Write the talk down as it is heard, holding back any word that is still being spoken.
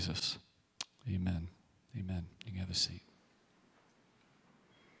Jesus. Amen. Amen. You can have a seat.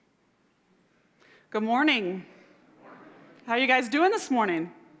 Good morning. How are you guys doing this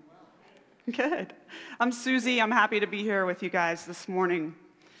morning? Good. I'm Susie. I'm happy to be here with you guys this morning.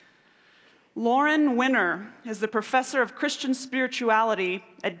 Lauren Winner is the professor of Christian spirituality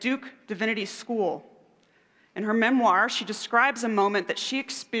at Duke Divinity School. In her memoir, she describes a moment that she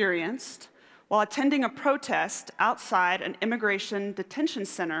experienced while attending a protest outside an immigration detention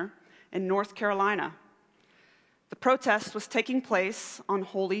center in North Carolina. The protest was taking place on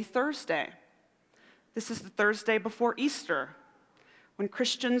Holy Thursday. This is the Thursday before Easter, when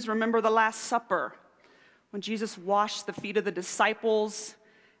Christians remember the Last Supper, when Jesus washed the feet of the disciples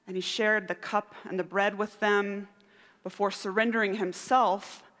and he shared the cup and the bread with them before surrendering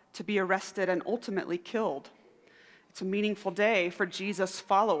himself to be arrested and ultimately killed. It's a meaningful day for Jesus'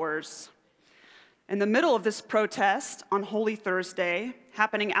 followers. In the middle of this protest on Holy Thursday,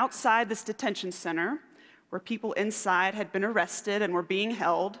 happening outside this detention center, where people inside had been arrested and were being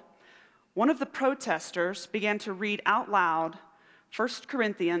held, one of the protesters began to read out loud 1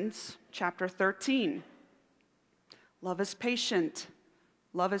 Corinthians chapter 13. Love is patient,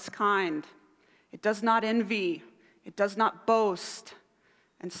 love is kind, it does not envy, it does not boast,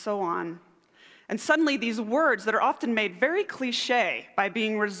 and so on. And suddenly these words that are often made very cliche by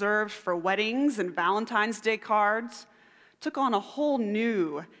being reserved for weddings and Valentine's Day cards took on a whole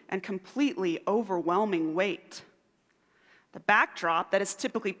new and completely overwhelming weight. The backdrop that is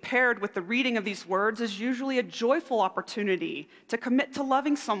typically paired with the reading of these words is usually a joyful opportunity to commit to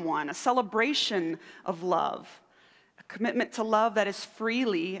loving someone, a celebration of love, a commitment to love that is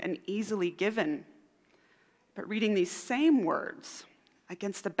freely and easily given. But reading these same words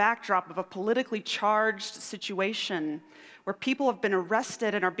against the backdrop of a politically charged situation where people have been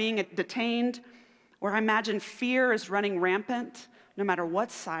arrested and are being detained, where I imagine fear is running rampant no matter what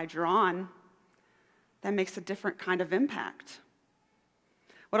side you're on, that makes a different kind of impact.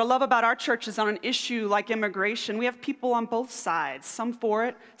 What I love about our church is on an issue like immigration, we have people on both sides, some for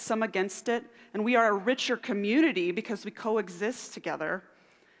it, some against it, and we are a richer community because we coexist together.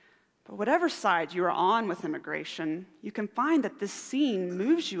 But whatever side you are on with immigration, you can find that this scene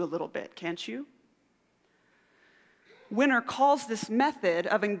moves you a little bit, can't you? Winner calls this method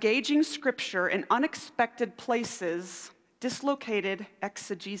of engaging Scripture in unexpected places dislocated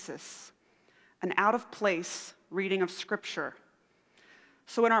exegesis, an out-of-place reading of Scripture.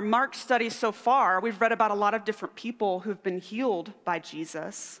 So in our Mark study so far, we've read about a lot of different people who've been healed by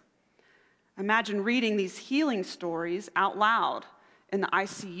Jesus. Imagine reading these healing stories out loud in the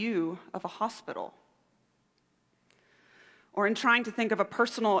ICU of a hospital. Or in trying to think of a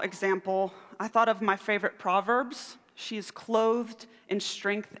personal example, I thought of my favorite Proverbs. She is clothed in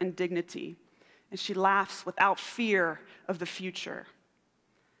strength and dignity, and she laughs without fear of the future.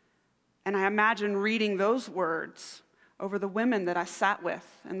 And I imagine reading those words over the women that I sat with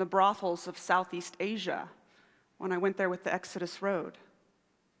in the brothels of Southeast Asia when I went there with the Exodus Road.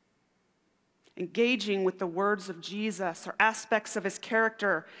 Engaging with the words of Jesus or aspects of his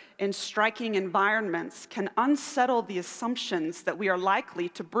character in striking environments can unsettle the assumptions that we are likely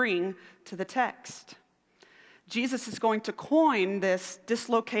to bring to the text. Jesus is going to coin this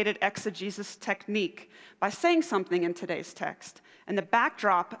dislocated exegesis technique by saying something in today's text, and the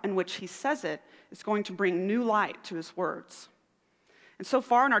backdrop in which he says it is going to bring new light to his words. And so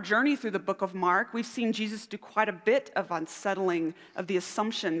far in our journey through the book of Mark, we've seen Jesus do quite a bit of unsettling of the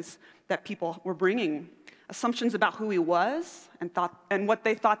assumptions that people were bringing. Assumptions about who he was and what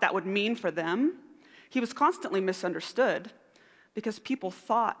they thought that would mean for them. He was constantly misunderstood because people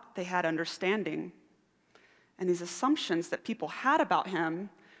thought they had understanding. And these assumptions that people had about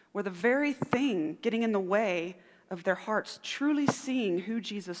him were the very thing getting in the way of their hearts truly seeing who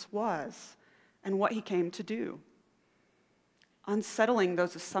Jesus was and what he came to do. Unsettling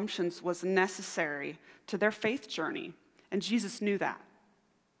those assumptions was necessary to their faith journey, and Jesus knew that.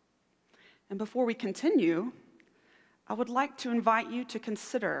 And before we continue, I would like to invite you to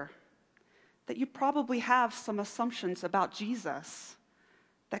consider that you probably have some assumptions about Jesus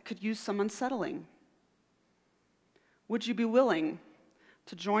that could use some unsettling. Would you be willing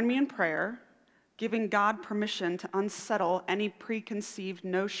to join me in prayer, giving God permission to unsettle any preconceived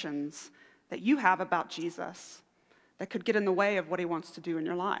notions that you have about Jesus that could get in the way of what he wants to do in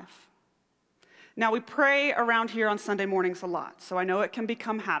your life? Now, we pray around here on Sunday mornings a lot, so I know it can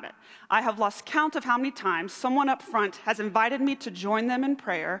become habit. I have lost count of how many times someone up front has invited me to join them in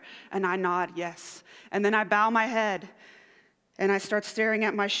prayer, and I nod yes. And then I bow my head, and I start staring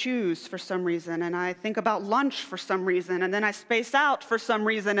at my shoes for some reason, and I think about lunch for some reason, and then I space out for some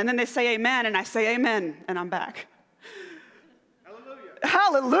reason, and then they say amen, and I say amen, and I'm back.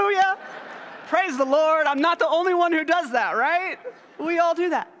 Hallelujah. Praise the Lord. I'm not the only one who does that, right? We all do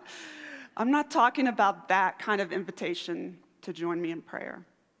that. I'm not talking about that kind of invitation to join me in prayer.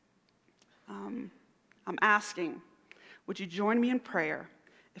 I'm asking, would you join me in prayer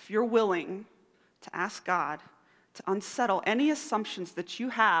if you're willing to ask God to unsettle any assumptions that you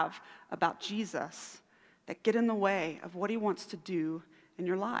have about Jesus that get in the way of what he wants to do in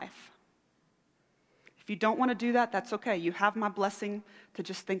your life? If you don't want to do that, that's okay. You have my blessing to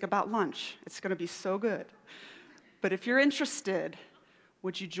just think about lunch. It's going to be so good. But if you're interested,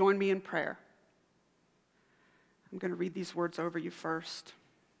 would you join me in prayer? I'm going to read these words over you first.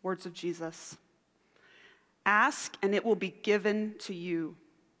 Words of Jesus. Ask, and it will be given to you.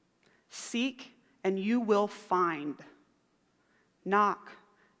 Seek, and you will find. Knock,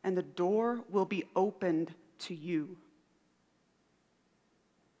 and the door will be opened to you.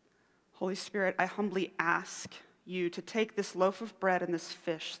 Holy Spirit, I humbly ask you to take this loaf of bread and this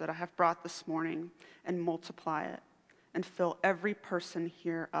fish that I have brought this morning and multiply it and fill every person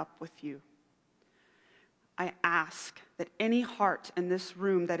here up with you. I ask that any heart in this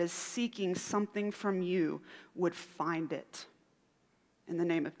room that is seeking something from you would find it. In the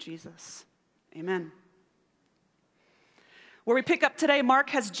name of Jesus, amen. Where we pick up today, Mark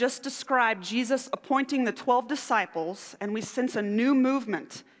has just described Jesus appointing the 12 disciples, and we sense a new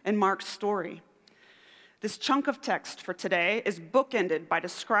movement in Mark's story. This chunk of text for today is bookended by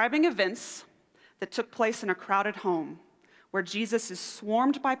describing events that took place in a crowded home, where Jesus is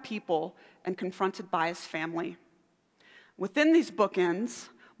swarmed by people and confronted by his family. Within these bookends,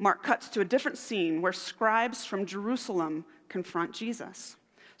 Mark cuts to a different scene where scribes from Jerusalem confront Jesus.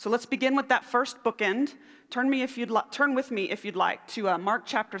 So let's begin with that first bookend. Turn with me if you'd like to Mark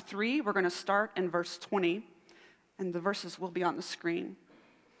chapter 3. We're going to start in verse 20, and the verses will be on the screen.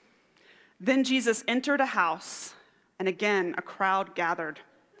 Then Jesus entered a house, and again a crowd gathered,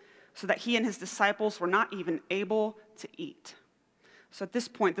 so that he and his disciples were not even able to eat. So at this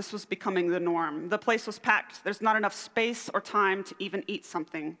point, this was becoming the norm. The place was packed. There's not enough space or time to even eat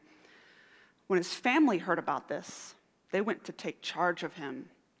something. When his family heard about this, they went to take charge of him,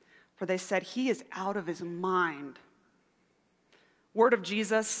 for they said, he is out of his mind. Word of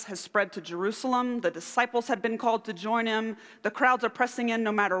Jesus has spread to Jerusalem. The disciples had been called to join him. The crowds are pressing in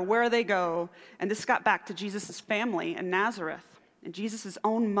no matter where they go. And this got back to Jesus' family in Nazareth. And Jesus'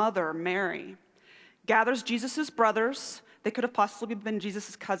 own mother, Mary, gathers Jesus' brothers. They could have possibly been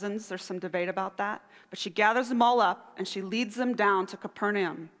Jesus' cousins. There's some debate about that. But she gathers them all up, and she leads them down to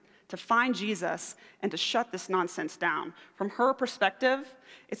Capernaum to find Jesus and to shut this nonsense down. From her perspective,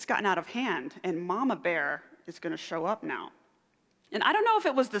 it's gotten out of hand, and Mama Bear is going to show up now. And I don't know if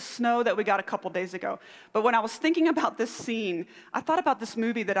it was the snow that we got a couple days ago, but when I was thinking about this scene, I thought about this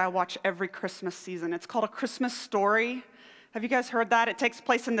movie that I watch every Christmas season. It's called A Christmas Story. Have you guys heard that? It takes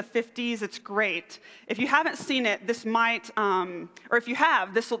place in the 50s. It's great. If you haven't seen it, this might, or if you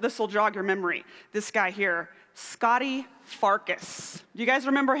have, this will jog your memory. This guy here, Scotty Farkas. Do you guys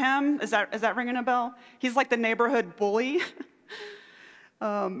remember him? Is that ringing a bell? He's like the neighborhood bully.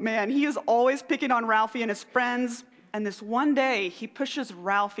 Man, he is always picking on Ralphie and his friends. And this one day, he pushes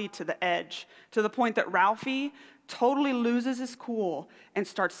Ralphie to the edge, to the point that Ralphie totally loses his cool and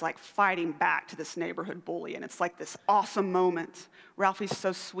starts like fighting back to this neighborhood bully. And it's like this awesome moment. Ralphie's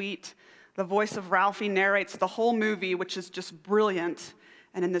so sweet. The voice of Ralphie narrates the whole movie, which is just brilliant.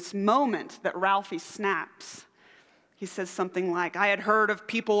 And in this moment that Ralphie snaps, he says something like, I had heard of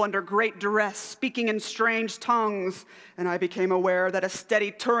people under great duress speaking in strange tongues, and I became aware that a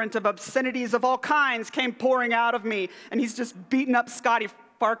steady torrent of obscenities of all kinds came pouring out of me. And he's just beating up Scotty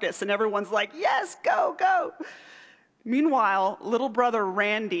Farkas, and everyone's like, yes, go, go. Meanwhile, little brother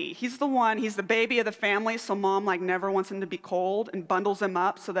Randy, he's the baby of the family, so mom never wants him to be cold and bundles him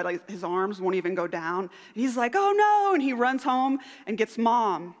up so that his arms won't even go down. And he's like, oh no, and he runs home and gets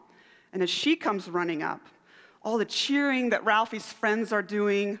mom. And as she comes running up, all the cheering that Ralphie's friends are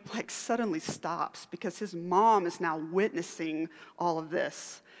doing suddenly stops because his mom is now witnessing all of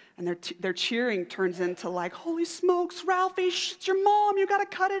this. And their cheering turns into holy smokes, Ralphie, it's your mom, you gotta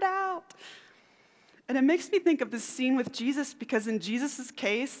cut it out. And it makes me think of this scene with Jesus because in Jesus'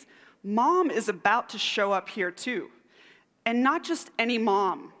 case, mom is about to show up here too. And not just any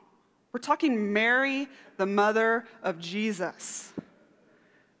mom. We're talking Mary, the mother of Jesus.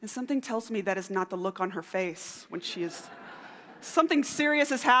 And something tells me that is not the look on her face when she is... Something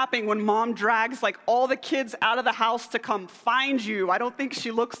serious is happening when mom drags all the kids out of the house to come find you. I don't think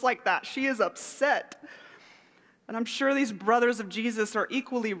she looks like that. She is upset. And I'm sure these brothers of Jesus are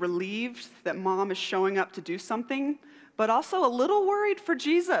equally relieved that mom is showing up to do something, but also a little worried for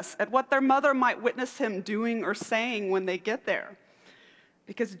Jesus at what their mother might witness him doing or saying when they get there.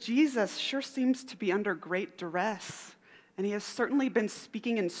 because Jesus sure seems to be under great duress, and he has certainly been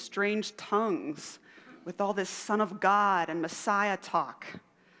speaking in strange tongues with all this Son of God and Messiah talk.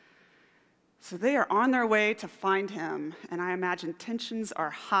 So they are on their way to find him, and I imagine tensions are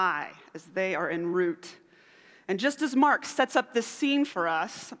high as they are en route. And just as Mark sets up this scene for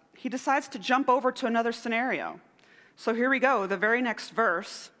us, he decides to jump over to another scenario. So here we go, the very next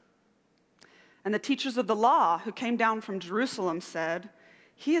verse. And the teachers of the law who came down from Jerusalem said,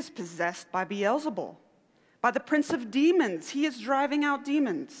 "He is possessed by Beelzebul. By the prince of demons, he is driving out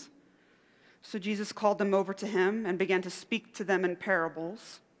demons." So Jesus called them over to him and began to speak to them in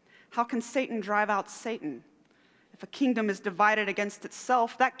parables. "How can Satan drive out Satan? If a kingdom is divided against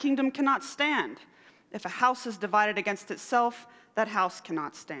itself, that kingdom cannot stand. If a house is divided against itself, that house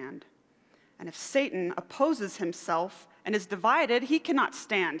cannot stand. And if Satan opposes himself and is divided, he cannot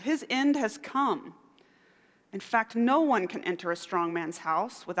stand. His end has come. In fact, no one can enter a strong man's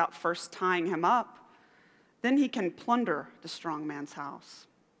house without first tying him up. Then he can plunder the strong man's house.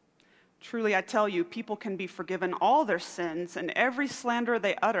 Truly, I tell you, people can be forgiven all their sins and every slander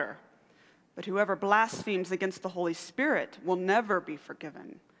they utter. But whoever blasphemes against the Holy Spirit will never be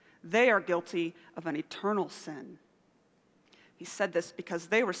forgiven. They are guilty of an eternal sin." He said this because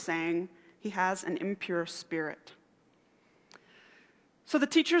they were saying he has an impure spirit. So the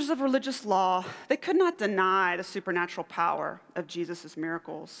teachers of religious law, they could not deny the supernatural power of Jesus'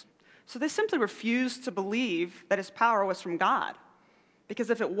 miracles. So they simply refused to believe that his power was from God.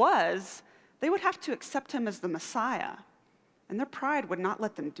 Because if it was, they would have to accept him as the Messiah, and their pride would not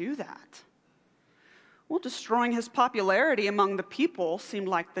let them do that. Well, destroying his popularity among the people seemed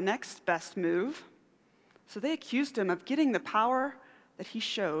like the next best move. So they accused him of getting the power that he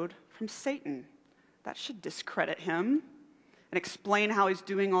showed from Satan. That should discredit him and explain how he's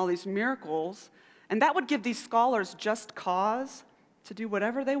doing all these miracles, and that would give these scholars just cause to do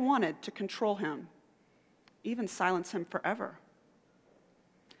whatever they wanted to control him, even silence him forever.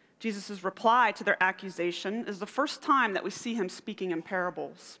 Jesus' reply to their accusation is the first time that we see him speaking in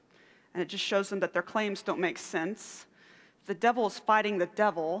parables. And it just shows them that their claims don't make sense. If the devil is fighting the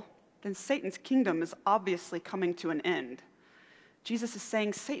devil, then Satan's kingdom is obviously coming to an end. Jesus is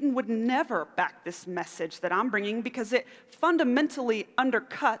saying Satan would never back this message that I'm bringing because it fundamentally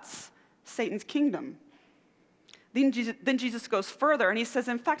undercuts Satan's kingdom. Then Jesus goes further and he says,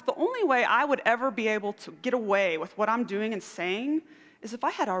 in fact, the only way I would ever be able to get away with what I'm doing and saying is if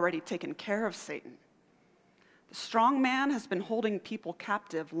I had already taken care of Satan. The strong man has been holding people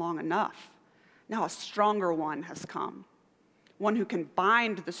captive long enough. Now a stronger one has come, one who can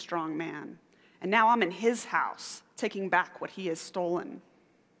bind the strong man. And now I'm in his house, taking back what he has stolen.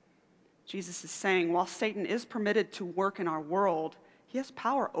 Jesus is saying, while Satan is permitted to work in our world, he has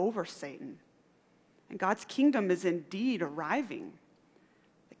power over Satan. And God's kingdom is indeed arriving,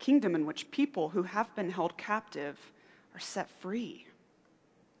 the kingdom in which people who have been held captive are set free.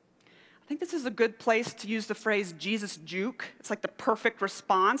 I think this is a good place to use the phrase Jesus juke. It's like the perfect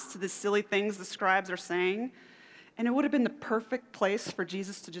response to the silly things the scribes are saying. And it would have been the perfect place for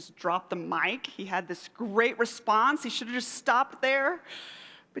Jesus to just drop the mic. He had this great response. He should have just stopped there.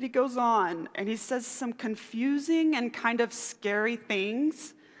 But he goes on and he says some confusing and kind of scary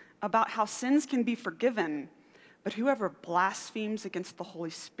things about how sins can be forgiven, but whoever blasphemes against the Holy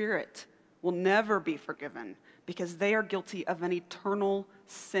Spirit will never be forgiven because they are guilty of an eternal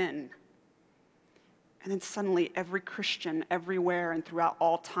sin. And then suddenly every Christian everywhere and throughout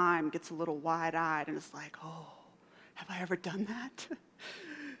all time gets a little wide-eyed and is like, oh, have I ever done that?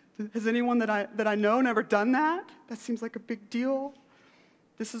 Has anyone that I know never done that? That seems like a big deal.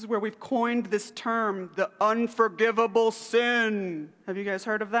 This is where we've coined this term, the unforgivable sin. Have you guys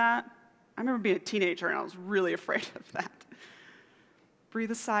heard of that? I remember being a teenager and I was really afraid of that.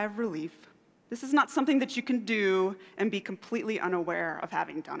 Breathe a sigh of relief. This is not something that you can do and be completely unaware of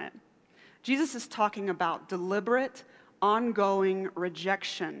having done it. Jesus is talking about deliberate, ongoing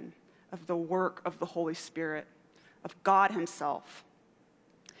rejection of the work of the Holy Spirit, of God himself.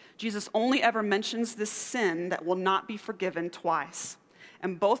 Jesus only ever mentions this sin that will not be forgiven twice.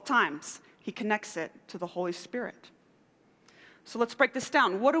 And both times, he connects it to the Holy Spirit. So let's break this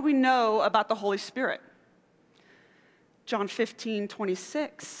down. What do we know about the Holy Spirit? John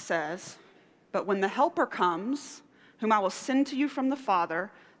 15:26 says, "But when the Helper comes, whom I will send to you from the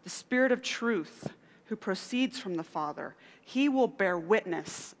Father, the Spirit of truth, who proceeds from the Father, he will bear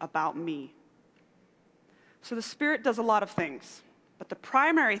witness about me." So the Spirit does a lot of things, but the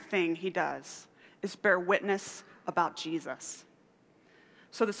primary thing he does is bear witness about Jesus.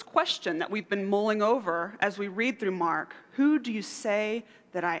 So this question that we've been mulling over as we read through Mark, who do you say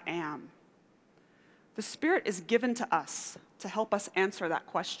that I am? The Spirit is given to us to help us answer that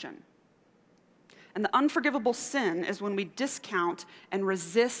question. And the unforgivable sin is when we discount and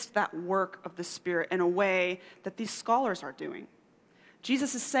resist that work of the Spirit in a way that these scholars are doing.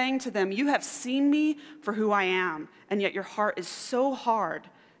 Jesus is saying to them, you have seen me for who I am, and yet your heart is so hard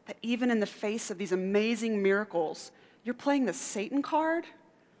that even in the face of these amazing miracles, you're playing the Satan card?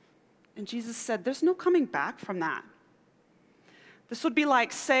 And Jesus said, there's no coming back from that. This would be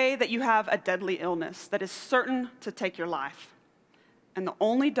like, say that you have a deadly illness that is certain to take your life, and the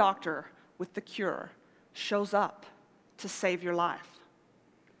only doctor with the cure shows up to save your life.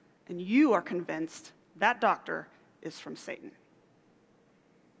 And you are convinced that doctor is from Satan.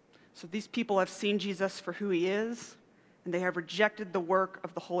 So these people have seen Jesus for who he is, and they have rejected the work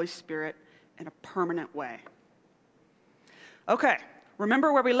of the Holy Spirit in a permanent way. Okay,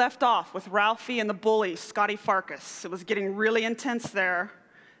 remember where we left off with Ralphie and the bully, Scotty Farkas. It was getting really intense there.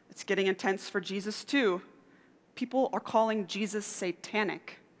 It's getting intense for Jesus too. People are calling Jesus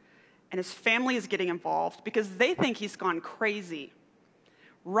satanic. And his family is getting involved because they think he's gone crazy.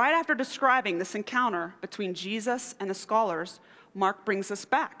 Right after describing this encounter between Jesus and the scholars, Mark brings us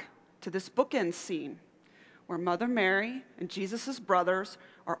back to this bookend scene where Mother Mary and Jesus' brothers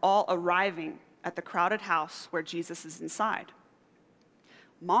are all arriving at the crowded house where Jesus is inside.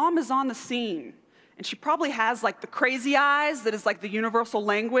 Mom is on the scene, and she probably has like the crazy eyes that is like the universal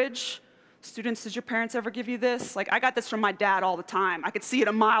language. Students, did your parents ever give you this? Like, I got this from my dad all the time. I could see it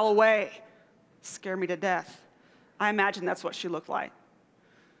a mile away. Scare me to death. I imagine that's what she looked like.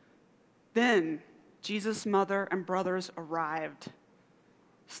 Then, Jesus' mother and brothers arrived.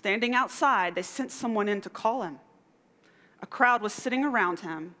 Standing outside, they sent someone in to call him. A crowd was sitting around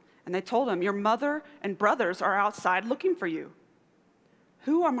him, and they told him, your mother and brothers are outside looking for you.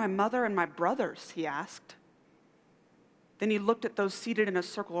 Who are my mother and my brothers? He asked. Then he looked at those seated in a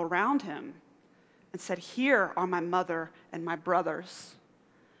circle around him and said, here are my mother and my brothers.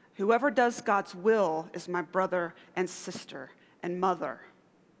 Whoever does God's will is my brother and sister and mother.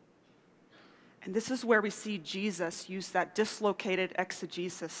 And this is where we see Jesus use that dislocated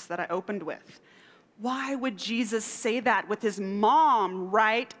exegesis that I opened with. Why would Jesus say that with his mom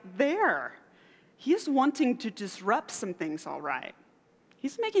right there? He's wanting to disrupt some things, all right.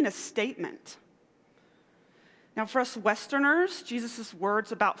 He's making a statement. Now, for us Westerners, Jesus'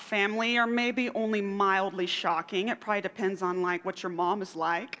 words about family are maybe only mildly shocking. It probably depends on like what your mom is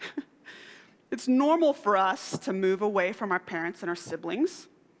like. It's normal for us to move away from our parents and our siblings.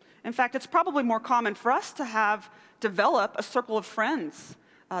 In fact, it's probably more common for us to develop a circle of friends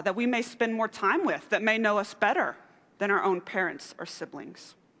that we may spend more time with, that may know us better than our own parents or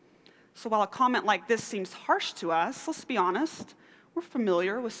siblings. So while a comment like this seems harsh to us, let's be honest, we're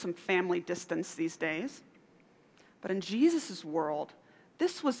familiar with some family distance these days. But in Jesus' world,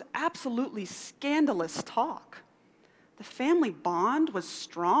 this was absolutely scandalous talk. The family bond was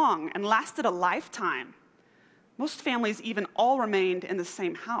strong and lasted a lifetime. Most families even all remained in the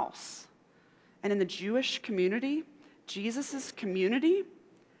same house. And in the Jewish community, Jesus' community,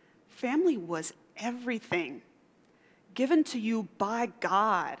 family was everything, given to you by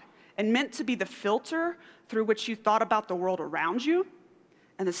God and meant to be the filter through which you thought about the world around you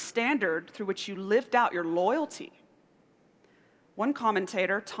and the standard through which you lived out your loyalty. One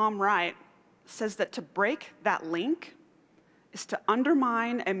commentator, Tom Wright, says that to break that link is to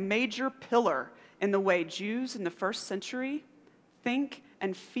undermine a major pillar in the way Jews in the first century think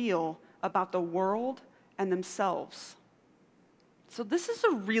and feel about the world and themselves. So this is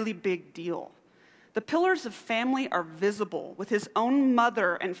a really big deal. The pillars of family are visible, with his own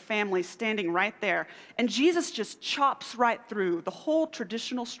mother and family standing right there. And Jesus just chops right through the whole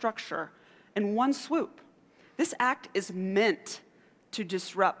traditional structure in one swoop. This act is meant to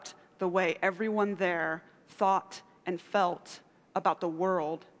disrupt the way everyone there thought and felt about the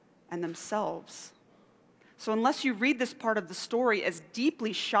world and themselves. So unless you read this part of the story as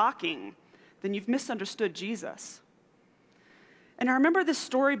deeply shocking, then you've misunderstood Jesus. And I remember this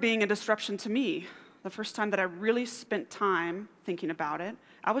story being a disruption to me. The first time that I really spent time thinking about it,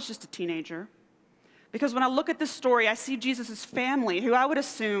 I was just a teenager. Because when I look at this story, I see Jesus' family, who I would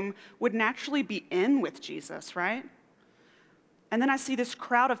assume would naturally be in with Jesus, right? And then I see this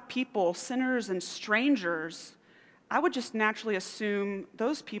crowd of people, sinners and strangers. I would just naturally assume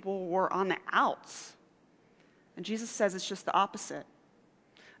those people were on the outs. And Jesus says it's just the opposite.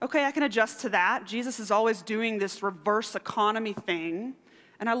 Okay, I can adjust to that. Jesus is always doing this reverse economy thing.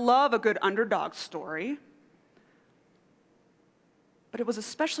 And I love a good underdog story. But it was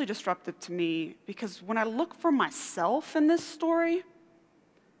especially disruptive to me because when I look for myself in this story,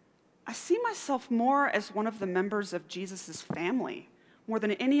 I see myself more as one of the members of Jesus' family, more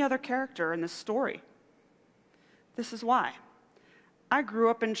than any other character in this story. This is why. I grew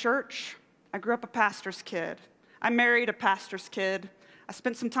up in church. I grew up a pastor's kid. I married a pastor's kid. I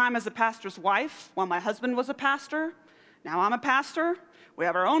spent some time as a pastor's wife while my husband was a pastor. Now I'm a pastor. We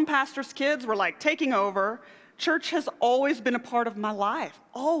have our own pastor's kids. We're like taking over. Church has always been a part of my life.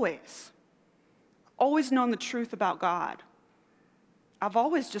 Always. Always known the truth about God. I've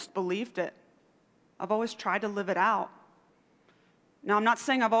always just believed it. I've always tried to live it out. Now, I'm not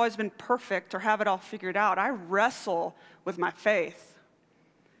saying I've always been perfect or have it all figured out. I wrestle with my faith.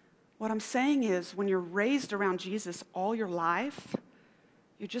 What I'm saying is, when you're raised around Jesus all your life,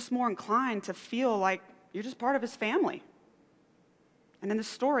 you're just more inclined to feel like you're just part of his family. And in this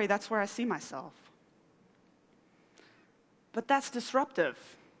story, that's where I see myself. But that's disruptive.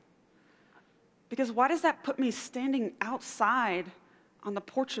 Because why does that put me standing outside on the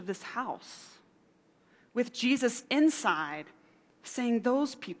porch of this house with Jesus inside, saying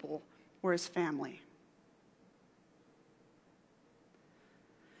those people were his family?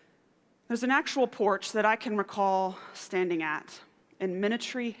 There's an actual porch that I can recall standing at in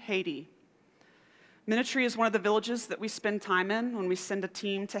Minatry, Haiti. Minatry is one of the villages that we spend time in when we send a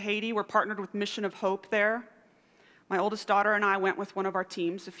team to Haiti. We're partnered with Mission of Hope there. My oldest daughter and I went with one of our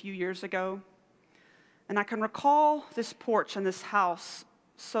teams a few years ago. And I can recall this porch and this house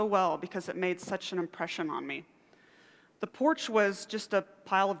so well because it made such an impression on me. The porch was just a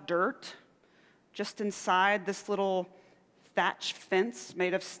pile of dirt, just inside this little thatch fence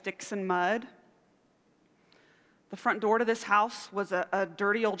made of sticks and mud. The front door to this house was a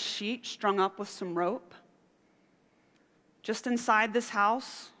dirty old sheet strung up with some rope. Just inside this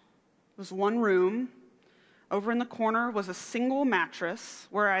house was one room. Over in the corner was a single mattress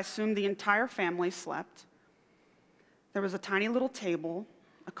where I assumed the entire family slept. There was a tiny little table,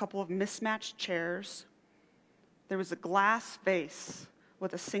 a couple of mismatched chairs. There was a glass vase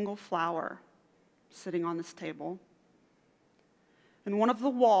with a single flower sitting on this table. And one of the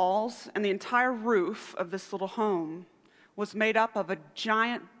walls and the entire roof of this little home was made up of a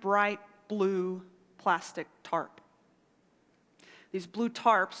giant, bright blue plastic tarp. These blue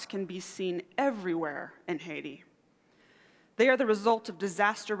tarps can be seen everywhere in Haiti. They are the result of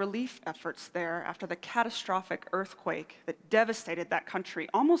disaster relief efforts there after the catastrophic earthquake that devastated that country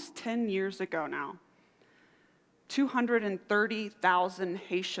almost 10 years ago now. 230,000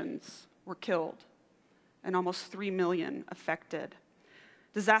 Haitians were killed and almost 3 million affected.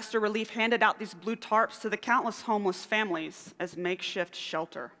 Disaster relief handed out these blue tarps to the countless homeless families as makeshift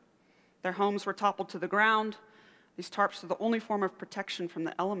shelter. Their homes were toppled to the ground. These tarps were the only form of protection from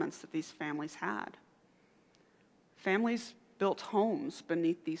the elements that these families had. Families built homes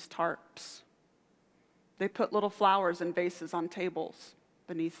beneath these tarps. They put little flowers and vases on tables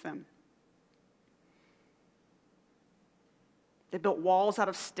beneath them. They built walls out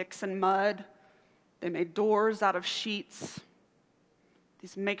of sticks and mud. They made doors out of sheets.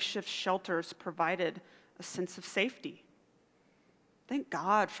 These makeshift shelters provided a sense of safety. Thank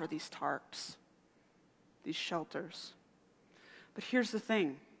God for these tarps, these shelters. But here's the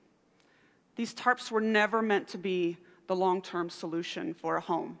thing. These tarps were never meant to be the long-term solution for a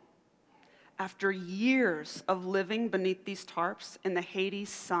home. After years of living beneath these tarps in the Haiti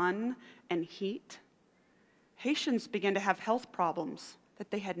sun and heat, Haitians began to have health problems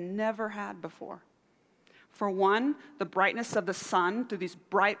that they had never had before. For one, the brightness of the sun through these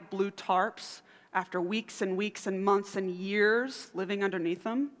bright blue tarps, after weeks and weeks and months and years living underneath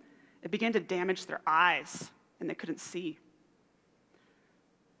them, it began to damage their eyes, and they couldn't see.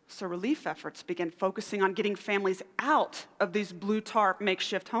 So relief efforts began focusing on getting families out of these blue tarp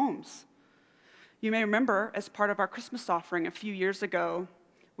makeshift homes. You may remember, as part of our Christmas offering a few years ago,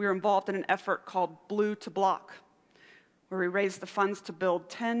 we were involved in an effort called Blue to Block, where we raised the funds to build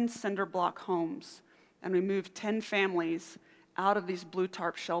 10 cinder block homes, and we moved 10 families out of these blue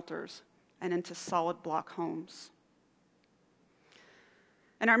tarp shelters and into solid block homes.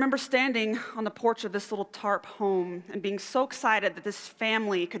 And I remember standing on the porch of this little tarp home and being so excited that this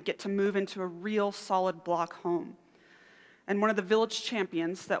family could get to move into a real solid block home. And one of the village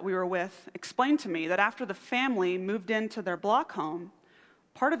champions that we were with explained to me that after the family moved into their block home,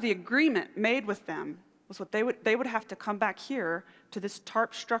 part of the agreement made with them was what they would have to come back here to this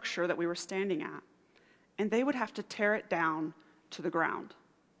tarp structure that we were standing at, and they would have to tear it down to the ground.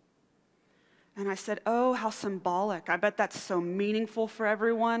 And I said, oh, how symbolic. I bet that's so meaningful for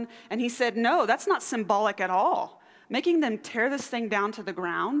everyone. And he said, no, that's not symbolic at all. Making them tear this thing down to the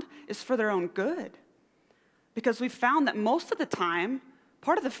ground is for their own good. Because we've found that most of the time,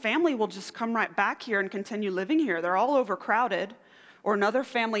 part of the family will just come right back here and continue living here. They're all overcrowded. Or another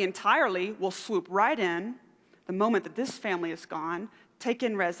family entirely will swoop right in the moment that this family is gone, take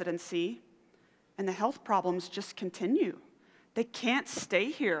in residency, and the health problems just continue. They can't stay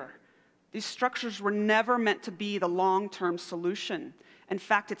here. These structures were never meant to be the long-term solution. In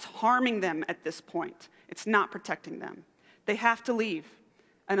fact, it's harming them at this point. It's not protecting them. They have to leave.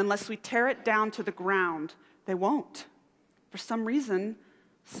 And unless we tear it down to the ground, they won't. For some reason,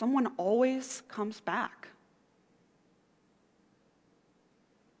 someone always comes back.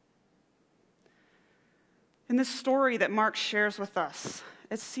 In this story that Mark shares with us,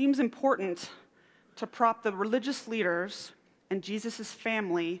 it seems important to prop the religious leaders and Jesus'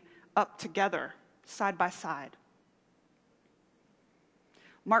 family up together, side by side.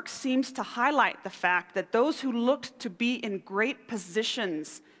 Mark seems to highlight the fact that those who looked to be in great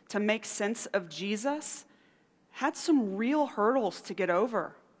positions to make sense of Jesus had some real hurdles to get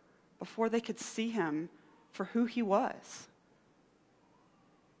over before they could see him for who he was.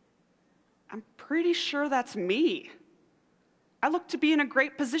 I'm pretty sure that's me. I look to be in a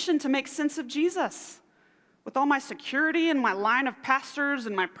great position to make sense of Jesus, with all my security and my line of pastors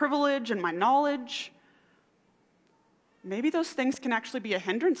and my privilege and my knowledge. Maybe those things can actually be a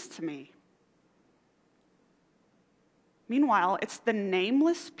hindrance to me. Meanwhile, it's the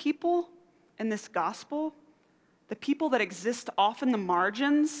nameless people in this gospel, the people that exist off in the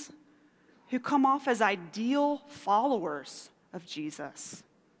margins, who come off as ideal followers of Jesus.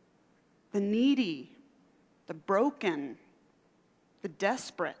 The needy, the broken, the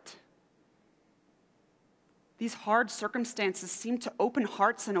desperate. These hard circumstances seem to open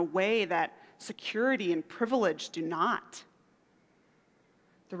hearts in a way that security and privilege do not.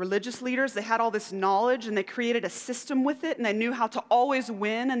 The religious leaders, they had all this knowledge and they created a system with it and they knew how to always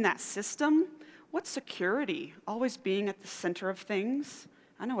win in that system. What's security? Always being at the center of things?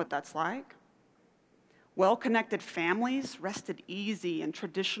 I know what that's like. Well-connected families rested easy in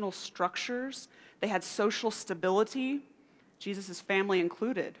traditional structures. They had social stability, Jesus' family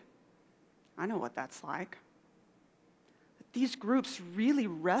included. I know what that's like. But these groups really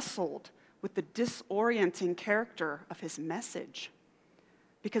wrestled with the disorienting character of his message,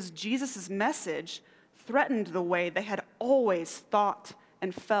 because Jesus' message threatened the way they had always thought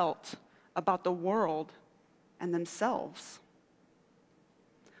and felt about the world and themselves.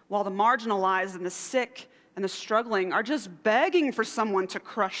 While the marginalized and the sick and the struggling are just begging for someone to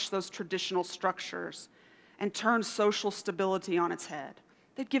crush those traditional structures and turn social stability on its head.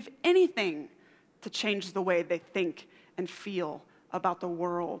 They'd give anything to change the way they think and feel about the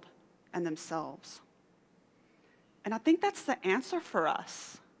world and themselves. And I think that's the answer for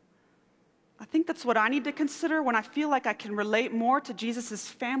us. I think that's what I need to consider when I feel like I can relate more to Jesus'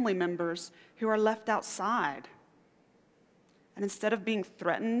 family members who are left outside. And instead of being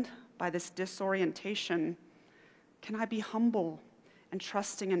threatened by this disorientation, can I be humble and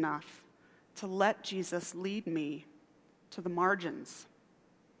trusting enough to let Jesus lead me to the margins?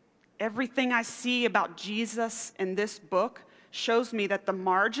 Everything I see about Jesus in this book shows me that the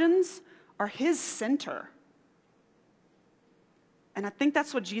margins are his center. And I think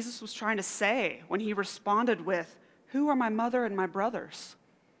that's what Jesus was trying to say when he responded with, "Who are my mother and my brothers?"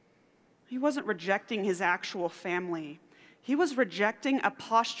 He wasn't rejecting his actual family. He was rejecting a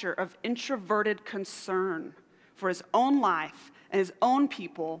posture of introverted concern for his own life and his own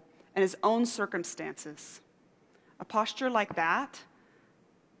people and his own circumstances. A posture like that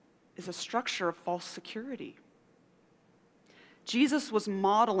is a structure of false security. Jesus was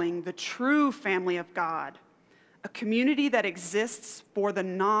modeling the true family of God, a community that exists for the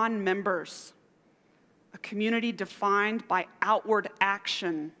non-members, a community defined by outward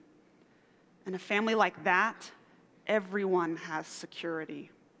action. And a family like that, everyone has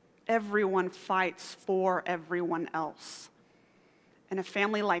security. Everyone fights for everyone else. In a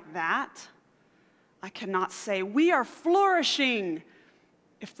family like that, I cannot say, "We are flourishing,"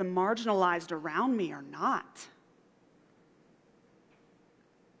 if the marginalized around me are not.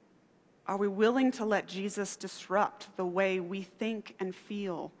 Are we willing to let Jesus disrupt the way we think and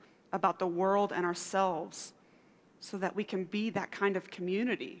feel about the world and ourselves so that we can be that kind of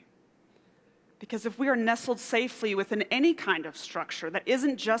community? Because if we are nestled safely within any kind of structure that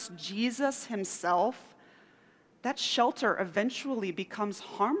isn't just Jesus himself, that shelter eventually becomes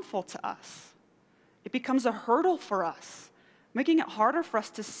harmful to us. It becomes a hurdle for us, making it harder for us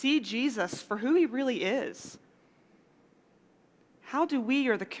to see Jesus for who he really is. How do we,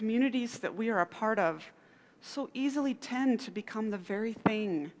 or the communities that we are a part of, so easily tend to become the very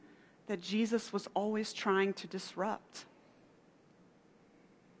thing that Jesus was always trying to disrupt?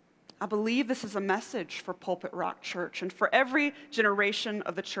 I believe this is a message for Pulpit Rock Church and for every generation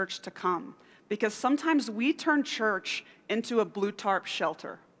of the church to come, because sometimes we turn church into a blue tarp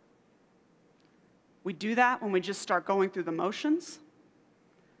shelter. We do that when we just start going through the motions.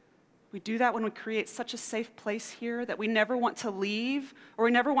 We do that when we create such a safe place here that we never want to leave or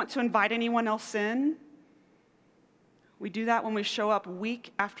we never want to invite anyone else in. We do that when we show up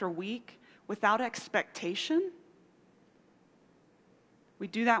week after week without expectation. We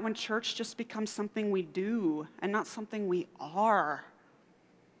do that when church just becomes something we do and not something we are.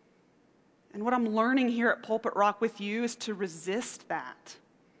 And what I'm learning here at Pulpit Rock with you is to resist that.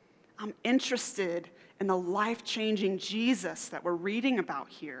 I'm interested in the life-changing Jesus that we're reading about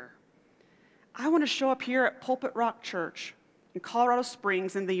here. I want to show up here at Pulpit Rock Church in Colorado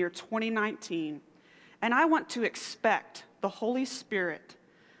Springs in the year 2019, and I want to expect the Holy Spirit,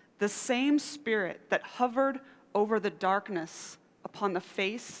 the same Spirit that hovered over the darkness upon the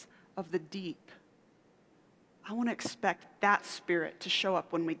face of the deep. I want to expect that Spirit to show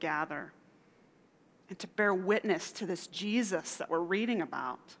up when we gather and to bear witness to this Jesus that we're reading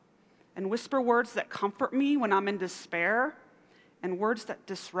about and whisper words that comfort me when I'm in despair and words that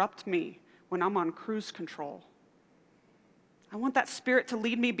disrupt me when I'm on cruise control. I want that Spirit to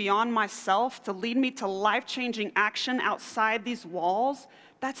lead me beyond myself, to lead me to life-changing action outside these walls.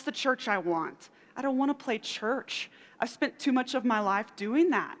 That's the church I want. I don't want to play church. I've spent too much of my life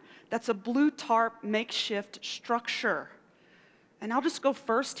doing that. That's a blue tarp makeshift structure. And I'll just go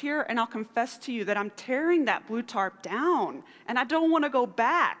first here, and I'll confess to you that I'm tearing that blue tarp down, and I don't want to go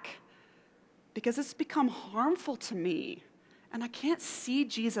back because it's become harmful to me, and I can't see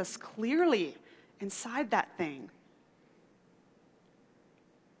Jesus clearly inside that thing.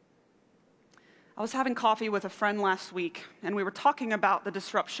 I was having coffee with a friend last week, and we were talking about the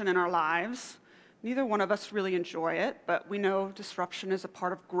disruption in our lives. Neither one of us really enjoy it, but we know disruption is a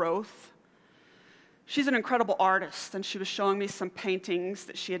part of growth. She's an incredible artist, and she was showing me some paintings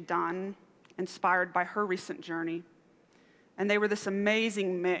that she had done, inspired by her recent journey. And they were this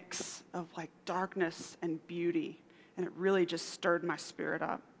amazing mix of like darkness and beauty, and it really just stirred my spirit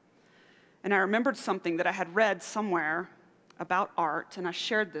up. And I remembered something that I had read somewhere about art, and I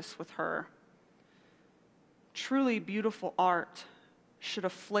shared this with her. Truly beautiful art should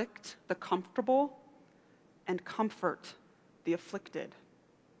afflict the comfortable and comfort the afflicted.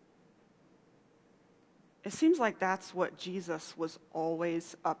 It seems like that's what Jesus was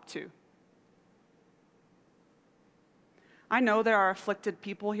always up to. I know there are afflicted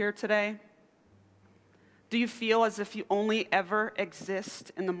people here today. Do you feel as if you only ever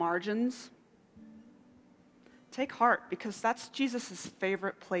exist in the margins? Take heart, because that's Jesus'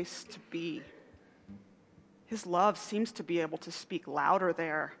 favorite place to be. His love seems to be able to speak louder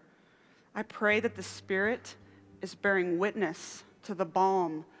there. I pray that the Spirit is bearing witness to the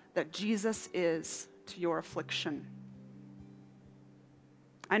balm that Jesus is to your affliction.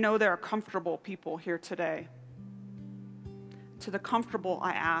 I know there are comfortable people here today. To the comfortable,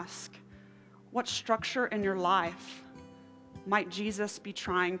 I ask, what structure in your life might Jesus be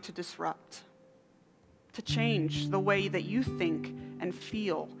trying to disrupt, to change the way that you think and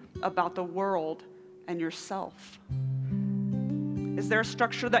feel about the world and yourself? Is there a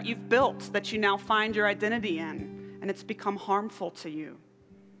structure that you've built that you now find your identity in, and it's become harmful to you?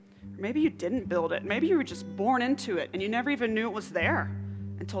 Maybe you didn't build it. Maybe you were just born into it, and you never even knew it was there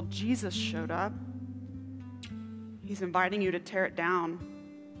until Jesus showed up. He's inviting you to tear it down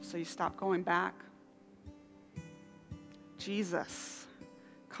so you stop going back. Jesus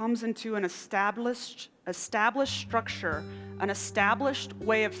comes into an established structure, an established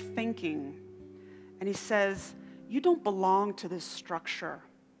way of thinking, and he says, you don't belong to this structure.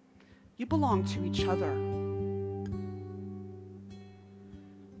 You belong to each other.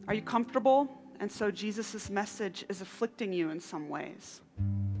 Are you comfortable? And so Jesus' message is afflicting you in some ways.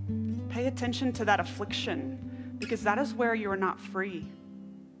 Pay attention to that affliction, because that is where you are not free.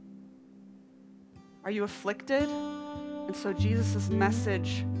 Are you afflicted? And so Jesus'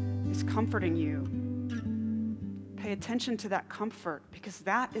 message is comforting you. Pay attention to that comfort, because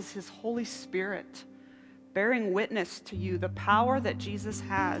that is his Holy Spirit bearing witness to you, the power that Jesus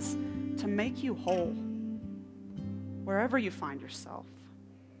has to make you whole wherever you find yourself.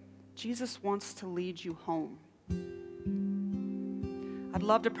 Jesus wants to lead you home. I'd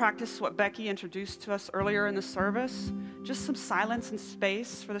love to practice what Becky introduced to us earlier in the service, just some silence and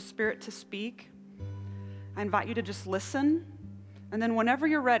space for the Spirit to speak. I invite you to just listen, and then whenever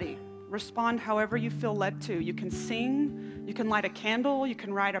you're ready, respond however you feel led to. You can sing, you can light a candle, you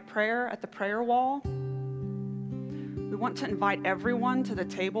can write a prayer at the prayer wall. We want to invite everyone to the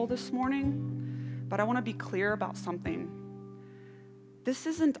table this morning, but I want to be clear about something. This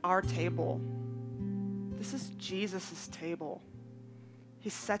isn't our table. This is Jesus' table. He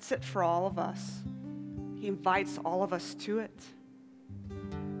sets it for all of us. He invites all of us to it,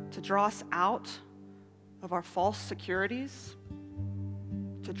 to draw us out of our false securities,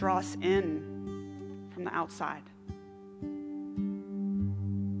 to draw us in from the outside.